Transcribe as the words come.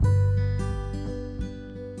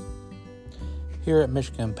Here at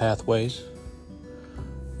Michigan Pathways,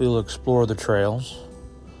 we'll explore the trails,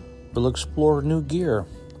 we'll explore new gear,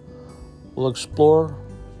 we'll explore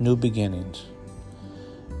new beginnings.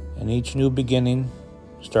 And each new beginning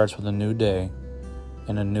starts with a new day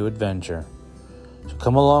and a new adventure. So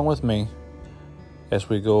come along with me as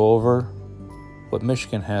we go over what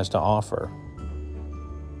Michigan has to offer.